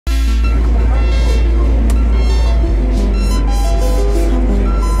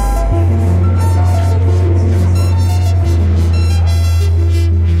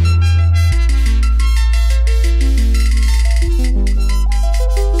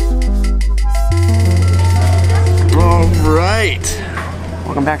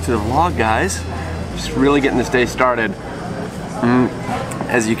welcome back to the vlog, guys. Just really getting this day started.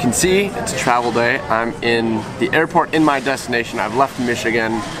 As you can see, it's a travel day. I'm in the airport in my destination. I've left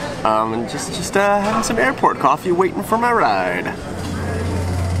Michigan and just having some airport coffee, waiting for my ride.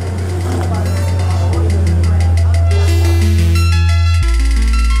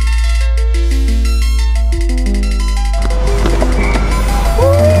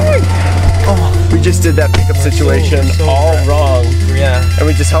 We just did that pickup situation all wrong. Yeah. And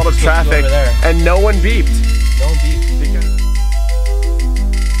we just held up traffic and no one beeped. No one beeped.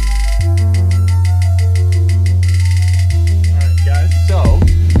 Alright guys, so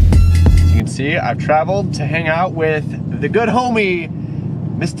as you can see, I've traveled to hang out with the good homie,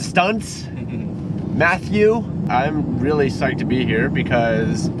 Mattystuntz, Matthew. I'm really psyched to be here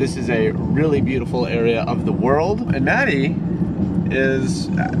because this is a really beautiful area of the world. And Matty is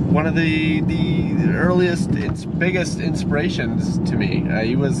one of the earliest, biggest inspirations to me.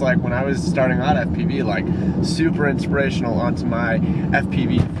 He was like, when I was starting out FPV, like super inspirational onto my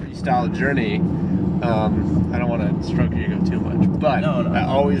FPV freestyle journey. I don't want to stroke your ego too much, but no. I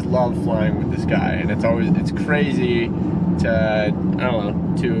always loved flying with this guy, and it's crazy to, I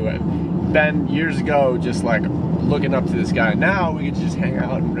don't know, to been years ago just like looking up to this guy. Now we get to just hang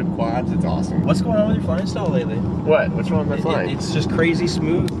out and rip quads. It's awesome. What's going on with your flying style lately? What? What's wrong with my flying? It's just crazy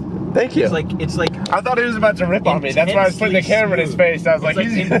smooth. Thank you. It's like I thought he was about to rip on me. That's why I was putting the camera in his face. I was like,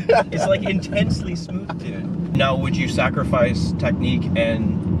 it's like intensely smooth, dude. Now, would you sacrifice technique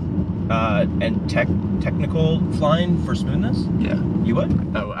and technical flying for smoothness? Yeah. You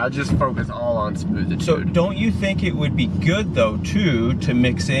would? No, I just focus all on smooth. So don't you think it would be good though too to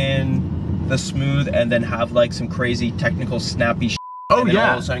mix in the smooth and then have like some crazy technical snappy shit, and then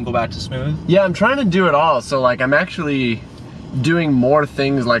all of a sudden go back to smooth? Yeah, I'm trying to do it all. So like I'm actually doing more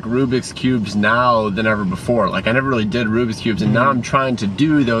things like Rubik's Cubes now than ever before. Like I never really did Rubik's Cubes, and now I'm trying to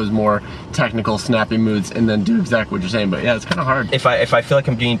do those more technical snappy moves and then do exactly what you're saying. But yeah, it's kind of hard. If I feel like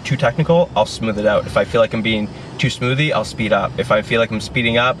I'm being too technical, I'll smooth it out. If I feel like I'm being too smoothy, I'll speed up. If I feel like I'm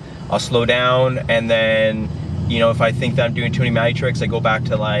speeding up, I'll slow down, and then, you know, if I think that I'm doing too many Matty tricks, I go back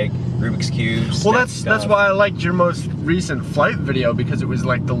to like Rubik's Cubes. Well, that's why I liked your most recent flight video, because it was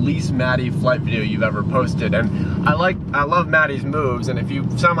like the least Matty flight video you've ever posted. And I love Matty's moves, and if you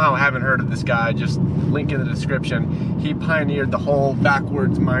somehow haven't heard of this guy, just link in the description. He pioneered the whole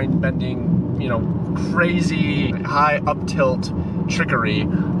backwards mind-bending, you know, crazy high up tilt trickery.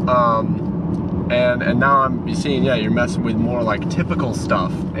 And now I'm seeing, yeah, you're messing with more like typical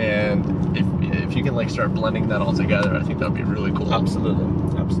stuff, and if you can like start blending that all together, I think that'd be really cool. Absolutely,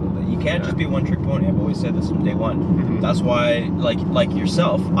 absolutely. You can't just be one trick pony. I've always said this from day one. That's why, like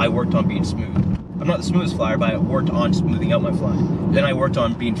yourself, I worked on being smooth. I'm not the smoothest flyer, but I worked on smoothing out my flying. Then I worked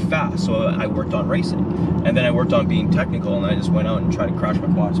on being fast, so I worked on racing. And then I worked on being technical, and I just went out and tried to crash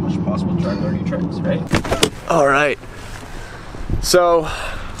my quad as much as possible to try and learn new tricks, right? All right. So,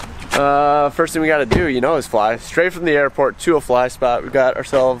 first thing we gotta do, you know, is fly straight from the airport to a fly spot. We've got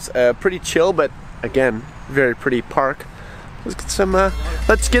ourselves a pretty chill, but again, very pretty park. Let's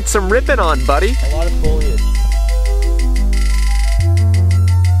get some ripping on, buddy. A lot of foliage.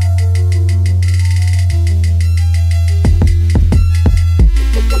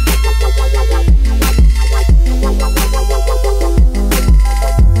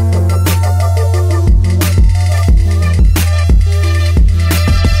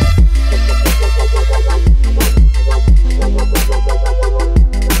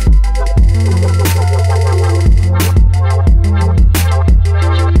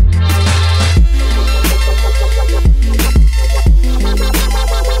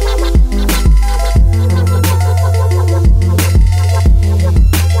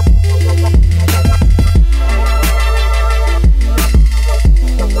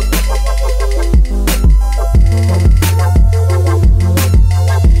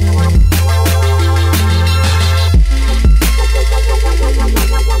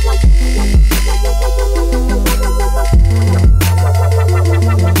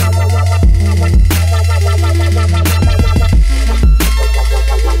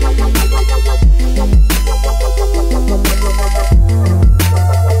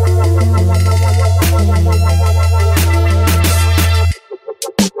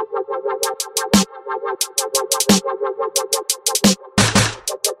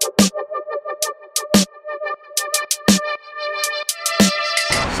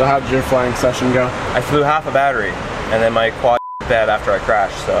 So how'd your flying session go? I flew half a battery, and then my quad bad after I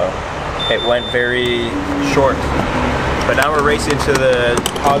crashed, so it went very short. But now we're racing to the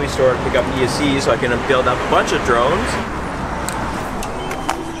hobby store to pick up ESC so I can build up a bunch of drones.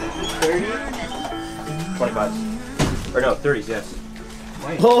 30? 25s. Or no, 30s, yes.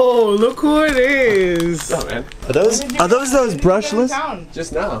 Oh, look who it is! Oh man, are those brushless?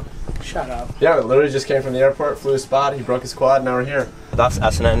 Just now. Shut up. Yeah, we literally just came from the airport, flew a spot, he broke his quad, now we're here. That's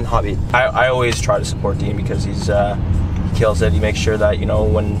SNN hobby. I always try to support Dean because he kills it. He makes sure that, you know,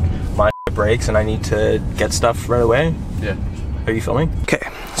 when my breaks and I need to get stuff right away. Yeah. Are you filming? Okay,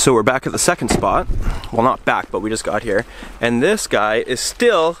 so we're back at the second spot. Well, not back, but we just got here. And this guy is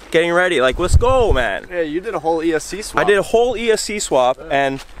still getting ready. Like, let's go, man. Yeah, you did a whole ESC swap. I did a whole ESC swap,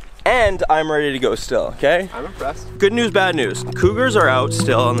 and I'm ready to go still, okay? I'm impressed. Good news, bad news. Cougars are out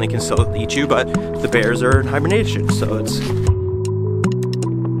still, and they can still eat you, but the bears are in hibernation, so it's...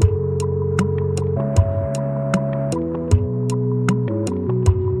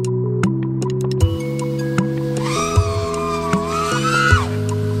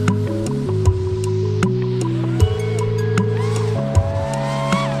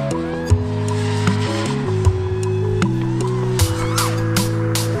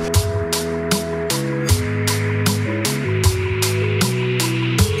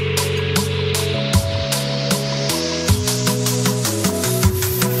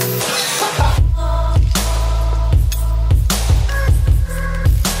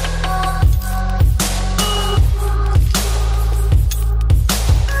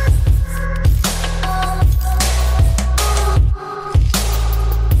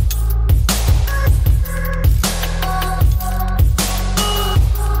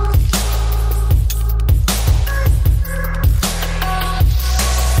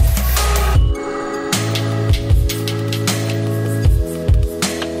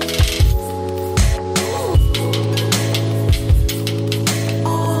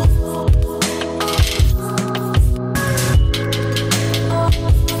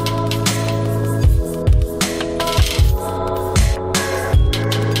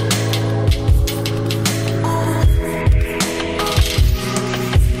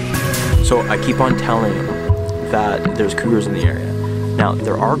 So I keep on telling him that there's cougars in the area. Now,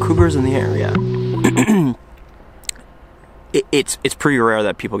 there are cougars in the area. It's pretty rare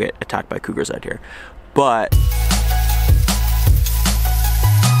that people get attacked by cougars out here. But...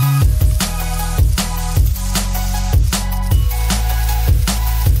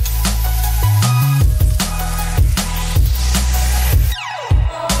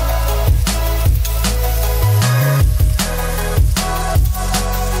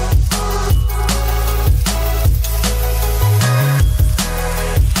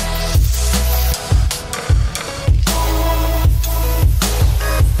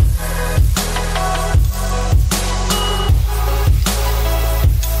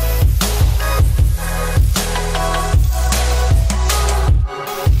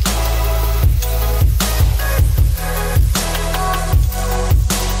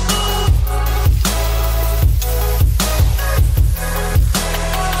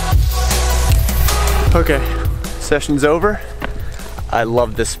 Okay, session's over. I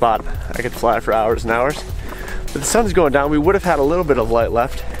love this spot. I could fly for hours and hours. But the sun's going down. We would have had a little bit of light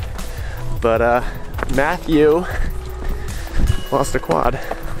left. But Matthew lost a quad.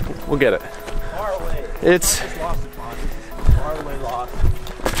 We'll get it. Far away. It's... Lost a quad. Far away lost.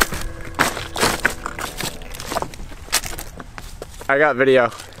 I got video.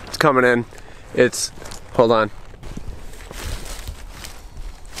 It's coming in. It's... Hold on.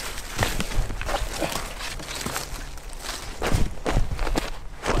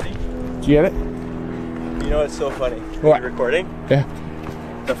 Did you get it? You know what's so funny? What? Are you recording? Yeah.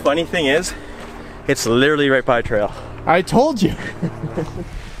 The funny thing is, it's literally right by trail. I told you.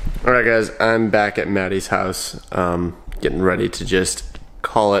 Alright guys, I'm back at Maddie's house, getting ready to just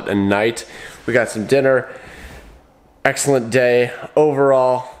call it a night. We got some dinner. Excellent day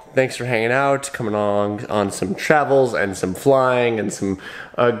overall. Thanks for hanging out, coming on some travels and some flying and some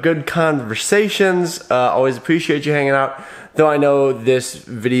good conversations. Always appreciate you hanging out. Though I know this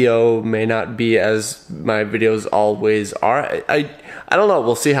video may not be as my videos always are. I don't know,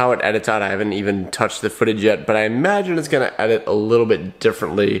 we'll see how it edits out. I haven't even touched the footage yet, but I imagine it's gonna edit a little bit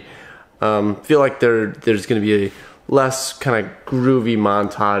differently. Feel like there's gonna be a less kind of groovy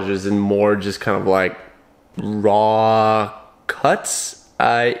montages and more just kind of like raw cuts.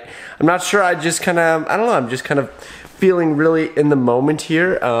 I'm not sure, I don't know, I'm just kind of feeling really in the moment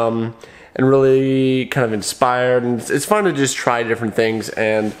here. And really kind of inspired, and it's fun to just try different things,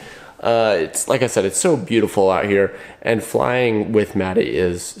 and it's like I said, it's so beautiful out here, and flying with Maddie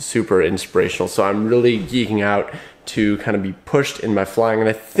is super inspirational, so I'm really geeking out to kind of be pushed in my flying, and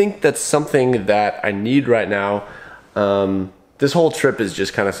I think that's something that I need right now. This whole trip is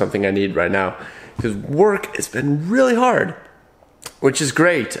just kind of something I need right now, because work has been really hard, which is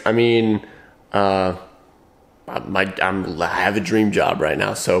great. I mean, I have a dream job right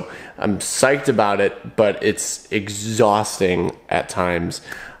now, so I'm psyched about it, but it's exhausting at times.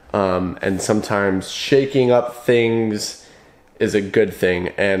 And sometimes shaking up things is a good thing,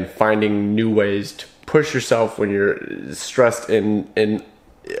 and finding new ways to push yourself when you're stressed in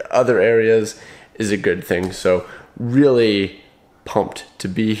other areas is a good thing. So really pumped to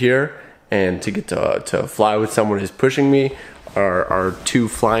be here and to get to fly with someone who's pushing me. Our 2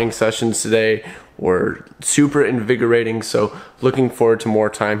 flying sessions today were super invigorating, so looking forward to more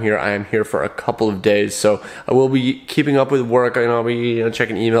time here. I am here for a couple of days, so I will be keeping up with work, and I'll be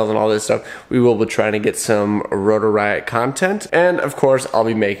checking emails and all this stuff. We will be trying to get some Rotor Riot content, and of course I'll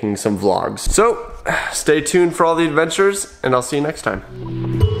be making some vlogs. So stay tuned for all the adventures, and I'll see you next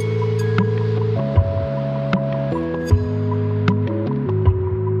time.